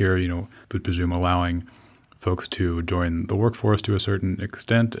government. Here, would presume allowing folks to join the workforce to a certain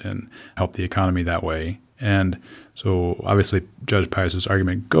extent and help the economy that way. And so obviously Judge Paez's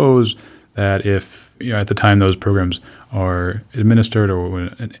argument goes that if, at the time those programs are administered or when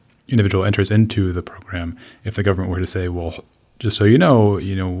an individual enters into the program, if the government were to say, well, just so you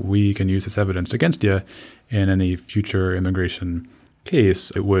know, we can use this evidence against you in any future immigration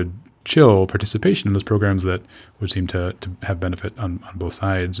case, it would chill participation in those programs that would seem to have benefit on both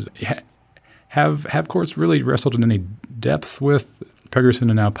sides. Have courts really wrestled in any depth with Pregerson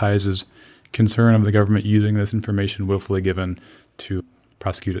and now Paez's concern of the government using this information willfully given to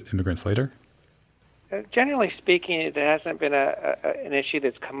prosecute immigrants later? Generally speaking, there hasn't been an issue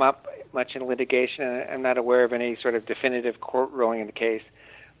that's come up much in litigation, and I'm not aware of any sort of definitive court ruling in the case.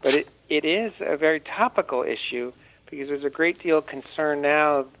 But it is a very topical issue because there's a great deal of concern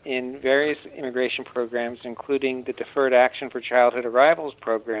now in various immigration programs, including the Deferred Action for Childhood Arrivals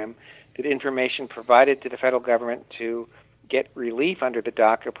program, that information provided to the federal government to get relief under the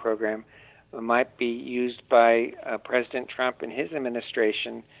DACA program might be used by President Trump and his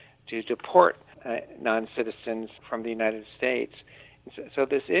administration to deport non-citizens from the United States. So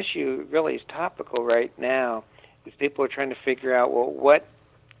this issue really is topical right now, as people are trying to figure out, well, what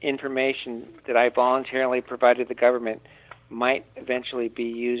information that I voluntarily provided the government might eventually be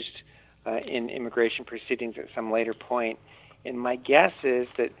used in immigration proceedings at some later point. And my guess is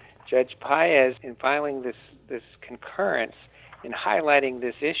that Judge Paez, in filing this concurrence, in highlighting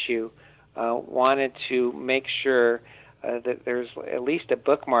this issue, wanted to make sure that there's at least a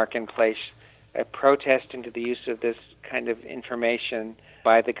bookmark in place, a protest into the use of this kind of information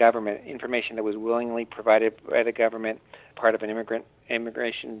by the government, information that was willingly provided by the government, part of an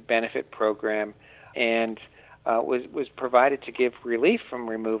immigration benefit program, and was provided to give relief from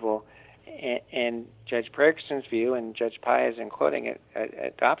removal. And Judge Pregerson's view, and Judge Paez, in quoting it,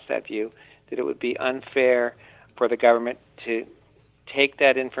 adopts that view, that it would be unfair for the government to take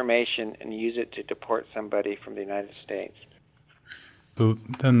that information and use it to deport somebody from the United States. So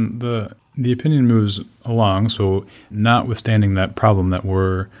then the opinion moves along. So notwithstanding that problem that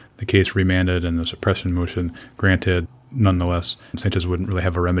were the case remanded and the suppression motion granted, nonetheless, Sanchez wouldn't really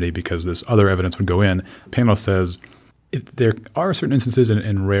have a remedy because this other evidence would go in. The panel says if there are certain instances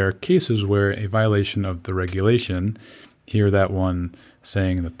in rare cases where a violation of the regulation, here that one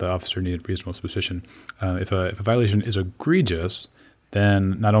saying that the officer needed reasonable suspicion, if a violation is egregious,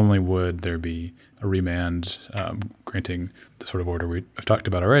 then not only would there be a remand granting the sort of order we've talked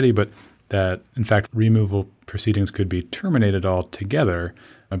about already, but that, in fact, removal proceedings could be terminated altogether,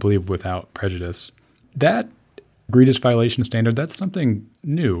 I believe, without prejudice. That egregious violation standard, that's something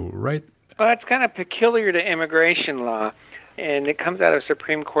new, right? Well, it's kind of peculiar to immigration law, and it comes out of a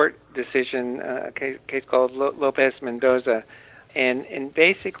Supreme Court decision, a case called Lopez-Mendoza. And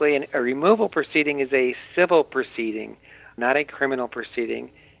basically, a removal proceeding is a civil proceeding, not a criminal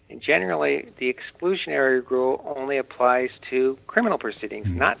proceeding. And generally, the exclusionary rule only applies to criminal proceedings,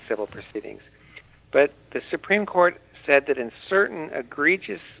 not civil proceedings. But the Supreme Court said that in certain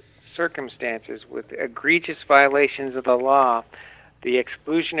egregious circumstances, with egregious violations of the law, the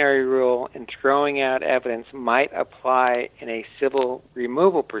exclusionary rule in throwing out evidence might apply in a civil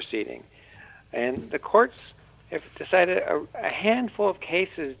removal proceeding. And the courts have decided a handful of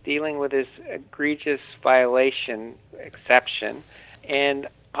cases dealing with this egregious violation exception, and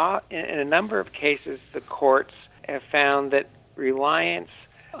in a number of cases, the courts have found that reliance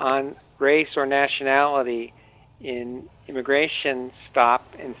on race or nationality in immigration stop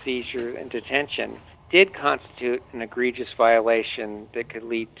and seizure and detention did constitute an egregious violation that could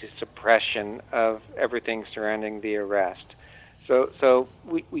lead to suppression of everything surrounding the arrest. So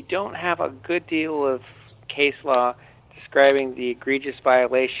we don't have a good deal of case law describing the egregious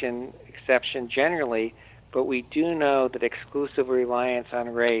violation exception generally, but we do know that exclusive reliance on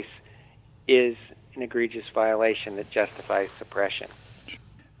race is an egregious violation that justifies suppression.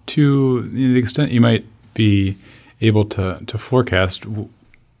 to the extent you might be able to forecast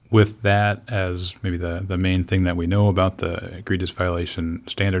with that as maybe the main thing that we know about the egregious violation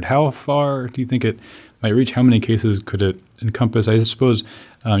standard, how far do you think it might reach? How many cases could it encompass? I suppose,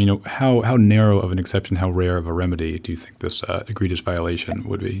 how narrow of an exception, how rare of a remedy do you think this egregious violation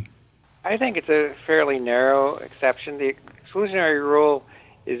would be? I think it's a fairly narrow exception. The exclusionary rule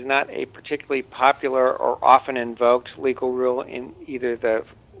is not a particularly popular or often invoked legal rule in either the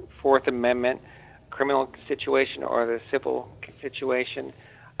Fourth Amendment criminal situation or the civil situation.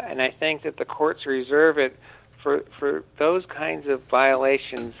 And I think that the courts reserve it for those kinds of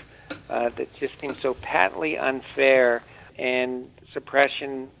violations that just seem so patently unfair, and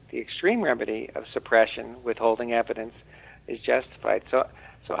suppression, the extreme remedy of suppression, withholding evidence, is justified. So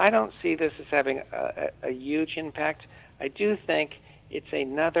I don't see this as having a huge impact. I do think it's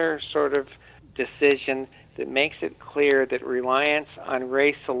another sort of decision that makes it clear that reliance on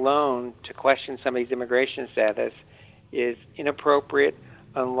race alone to question somebody's immigration status is inappropriate,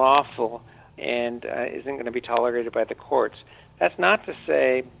 unlawful, and isn't going to be tolerated by the courts. That's not to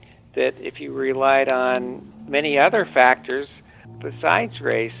say that if you relied on many other factors besides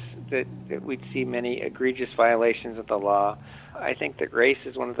race, that we'd see many egregious violations of the law. I think that race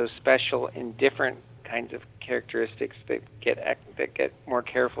is one of those special and different kinds of characteristics that get more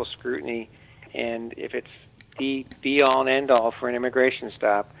careful scrutiny, and if it's the be-all and end-all for an immigration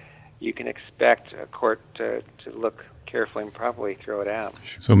stop, you can expect a court to look carefully and probably throw it out.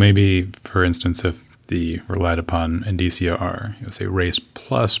 So maybe, for instance, if the relied upon indicia are, say, race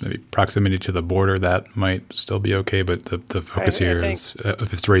plus maybe proximity to the border, that might still be okay, but the focus here is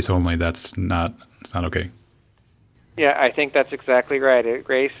if it's race only, it's not okay. Yeah, I think that's exactly right.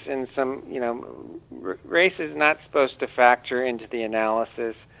 Race race is not supposed to factor into the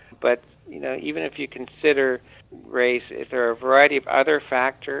analysis, but even if you consider race, if there are a variety of other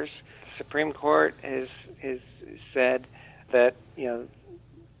factors, the Supreme Court has said that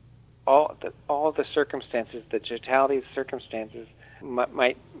all the circumstances, the totality of the circumstances,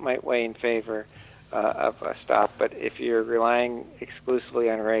 might weigh in favor of a stop. But if you're relying exclusively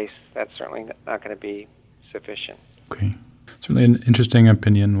on race, that's certainly not going to be sufficient. Okay. Certainly an interesting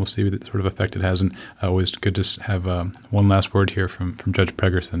opinion. We'll see what sort of effect it has, and always good to have one last word here from Judge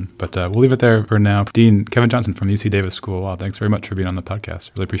Pregerson. But we'll leave it there for now. Dean Kevin Johnson from UC Davis School of Law, thanks very much for being on the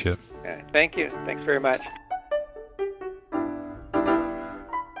podcast. Really appreciate it. Thank you. Thanks very much.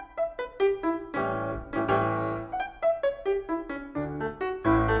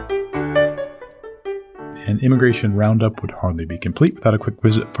 An immigration roundup would hardly be complete without a quick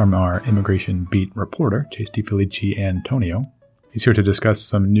visit from our immigration beat reporter, Chase DiFelice Antonio. He's here to discuss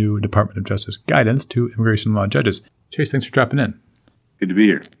some new Department of Justice guidance to immigration law judges. Chase, thanks for dropping in. Good to be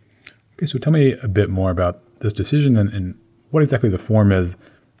here. Okay, so tell me a bit more about this decision and what exactly the form is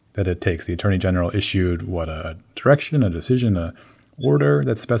that it takes. The Attorney General issued, a direction, a decision, a order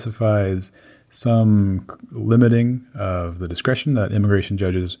that specifies some limiting of the discretion that immigration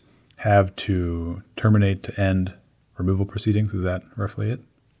judges have to terminate, to end removal proceedings. Is that roughly it?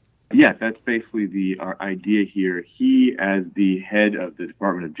 Yeah, that's basically our idea here. He, as the head of the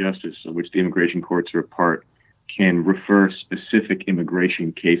Department of Justice, of which the immigration courts are a part, can refer specific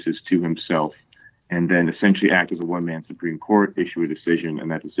immigration cases to himself and then essentially act as a one-man Supreme Court, issue a decision, and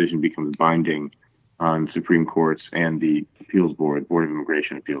that decision becomes binding on Supreme Courts and the Appeals Board of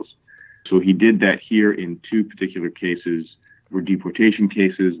Immigration Appeals. So he did that here in two particular cases. Were deportation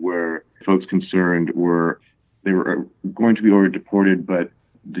cases where folks concerned were going to be ordered deported, but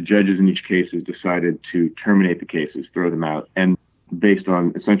the judges in each case decided to terminate the cases, throw them out, and based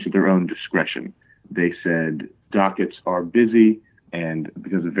on essentially their own discretion. They said dockets are busy, and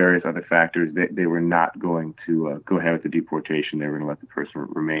because of various other factors, they were not going to go ahead with the deportation. They were going to let the person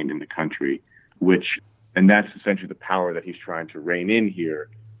remain in the country, and that's essentially the power that he's trying to rein in here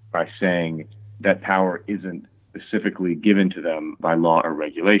by saying that power isn't specifically given to them by law or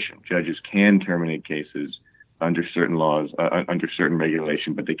regulation. Judges can terminate cases under certain laws, under certain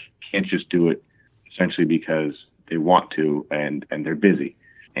regulation, but they can't just do it essentially because they want to and they're busy.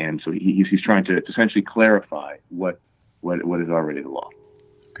 And so he's trying to essentially clarify what is already the law.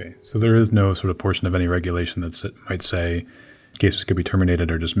 Okay, so there is no sort of portion of any regulation that might say cases could be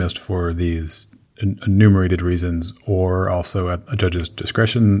terminated or dismissed for these enumerated reasons, or also at a judge's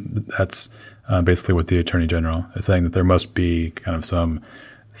discretion. That's basically what the Attorney General is saying, that there must be kind of some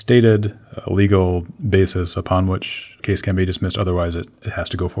stated legal basis upon which a case can be dismissed. Otherwise, it has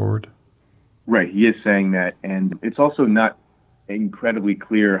to go forward. Right. He is saying that. And it's also not incredibly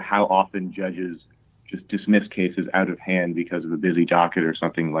clear how often judges just dismiss cases out of hand because of a busy docket or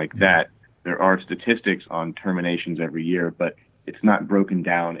something like that. There are statistics on terminations every year, but it's not broken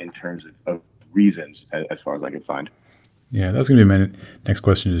down in terms of reasons as far as I can find. Yeah, that's going to be my next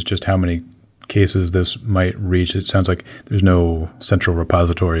question, is just how many cases this might reach. It sounds like there's no central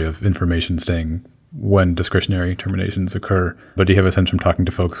repository of information saying when discretionary terminations occur. But do you have a sense from talking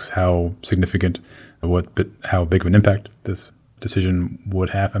to folks how significant, how big of an impact this decision would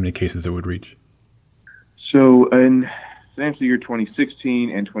have, how many cases it would reach? So in financial year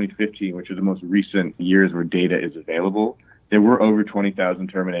 2016 and 2015, which are the most recent years where data is available, there were over 20,000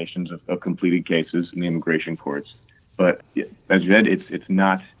 terminations of completed cases in the immigration courts. But as you said, it's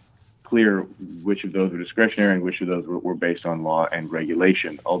not clear which of those were discretionary and which of those were based on law and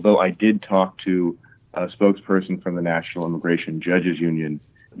regulation. Although I did talk to a spokesperson from the National Immigration Judges Union,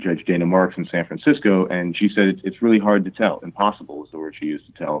 Judge Dana Marks in San Francisco, and she said it's really hard to tell. Impossible is the word she used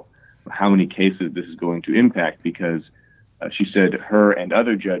to tell how many cases this is going to impact, because she said her and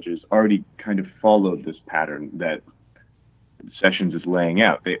other judges already kind of followed this pattern that Sessions is laying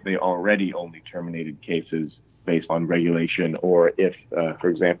out. They already only terminated cases based on regulation, or if, for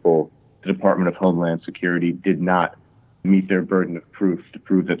example, the Department of Homeland Security did not meet their burden of proof to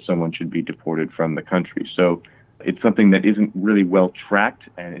prove that someone should be deported from the country. So it's something that isn't really well tracked,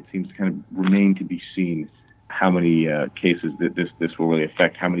 and it seems to kind of remain to be seen how many cases that this will really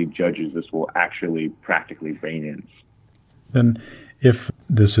affect, how many judges this will actually practically rein in. Then if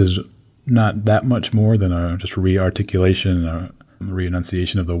this is not that much more than just re-articulation, a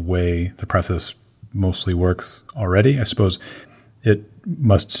re-enunciation of the way the process mostly works already, I suppose it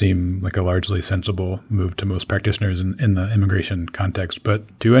must seem like a largely sensible move to most practitioners in the immigration context.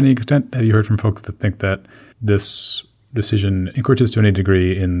 But to any extent, have you heard from folks that think that this decision encroaches to any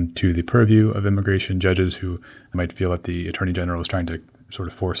degree into the purview of immigration judges, who might feel that the Attorney General is trying to sort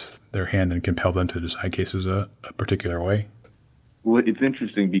of force their hand and compel them to decide cases a particular way? Well, it's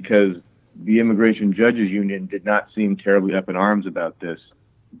interesting because the Immigration Judges Union did not seem terribly up in arms about this,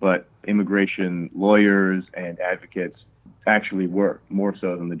 but immigration lawyers and advocates actually were, more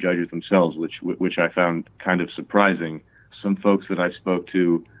so than the judges themselves, which I found kind of surprising. Some folks that I spoke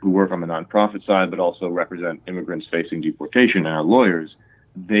to who work on the nonprofit side but also represent immigrants facing deportation and are lawyers,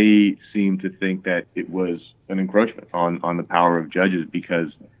 they seem to think that it was an encroachment on the power of judges,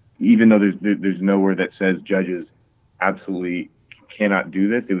 because even though there's nowhere that says judges absolutely cannot do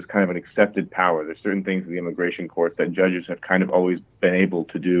this, it was kind of an accepted power. There's certain things in the immigration court that judges have kind of always been able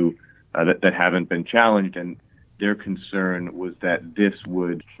to do that haven't been challenged, and their concern was that this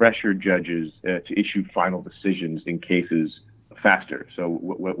would pressure judges to issue final decisions in cases faster. So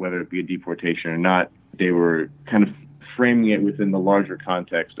whether it be a deportation or not, they were kind of framing it within the larger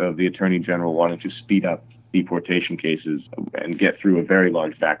context of the Attorney General wanting to speed up deportation cases and get through a very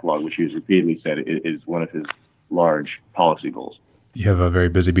large backlog, which he has repeatedly said is one of his large policy goals. You have a very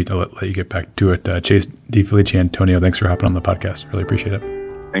busy beat. I'll let you get back to it. Chase DiFelice-Antonio, thanks for hopping on the podcast. Really appreciate it.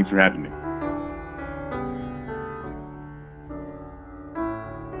 Thanks for having me.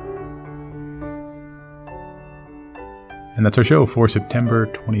 And that's our show for September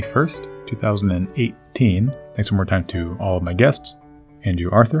 21st, 2018. Thanks one more time to all of my guests: Andrew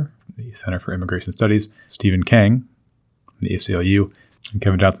Arthur, the Center for Immigration Studies, Stephen Kang, from the ACLU, and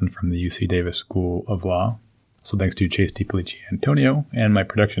Kevin Johnson from the UC Davis School of Law. So thanks to Chase DiFelice-Antonio and my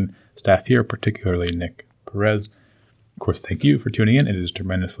production staff here, particularly Nick Perez. Of course, thank you for tuning in. It is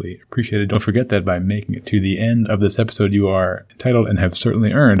tremendously appreciated. Don't forget that by making it to the end of this episode, you are entitled and have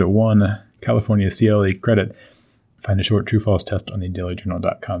certainly earned one California CLE credit. Find a short true-false test on the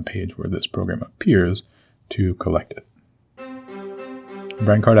dailyjournal.com page where this program appears to collect it. I'm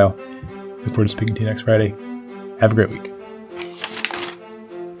Brian Cardell. Look forward to speaking to you next Friday. Have a great week.